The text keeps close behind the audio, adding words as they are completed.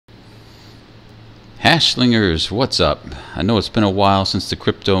Hashlingers, what's up? I know it's been a while since the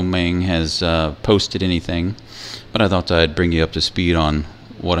crypto Ming has posted anything, but I thought I'd bring you up to speed on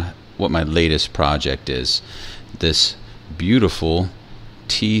what my latest project is. This beautiful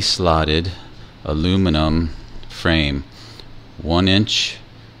T-slotted aluminum frame, 1 inch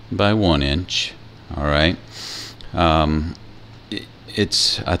by 1 inch. All right. I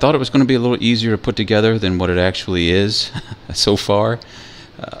thought it was going to be a little easier to put together than what it actually is so far.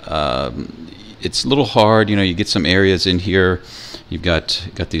 It's a little hard, you know. You get some areas in here. You've got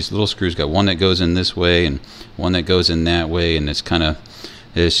these little screws. Got one that goes in this way and one that goes in that way, and it's kind of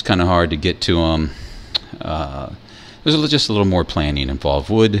hard to get to them. There's just a little more planning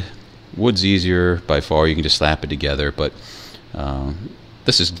involved. Wood's easier by far. You can just slap it together, but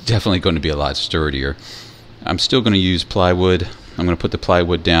this is definitely going to be a lot sturdier. I'm still going to use plywood. I'm going to put the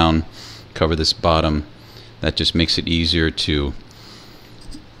plywood down, cover this bottom. That just makes it easier to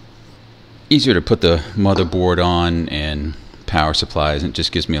put the motherboard on and power supplies, and it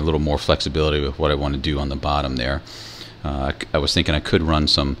just gives me a little more flexibility with what I want to do on the bottom there. I was thinking I could run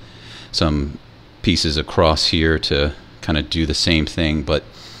some pieces across here to kind of do the same thing, but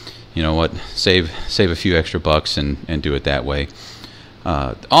you know what, save a few extra bucks and do it that way.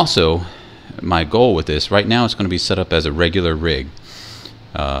 Also, my goal with this right now, it's going to be set up as a regular rig,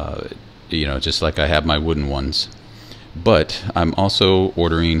 you know, just like I have my wooden ones. But I'm also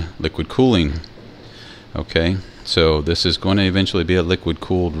ordering liquid cooling. Okay, so this is going to eventually be a liquid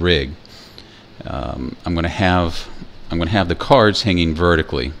cooled rig. I'm going to have the cards hanging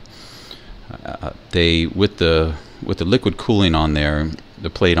vertically. With the liquid cooling on there, the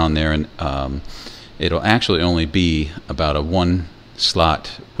plate on there, and it'll actually only be about a 1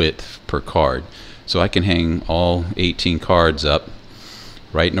 slot width per card. So I can hang all 18 cards up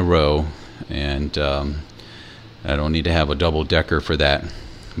right in a row, and I don't need to have a double decker for that,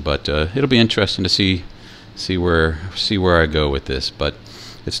 but it'll be interesting to see where I go with this. But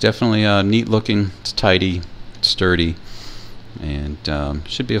it's definitely neat looking. It's tidy, it's sturdy, and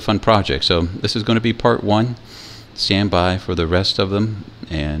should be a fun project. So this is going to be part 1. Stand by for the rest of them,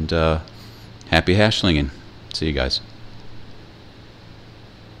 and happy hashlinging. See you guys.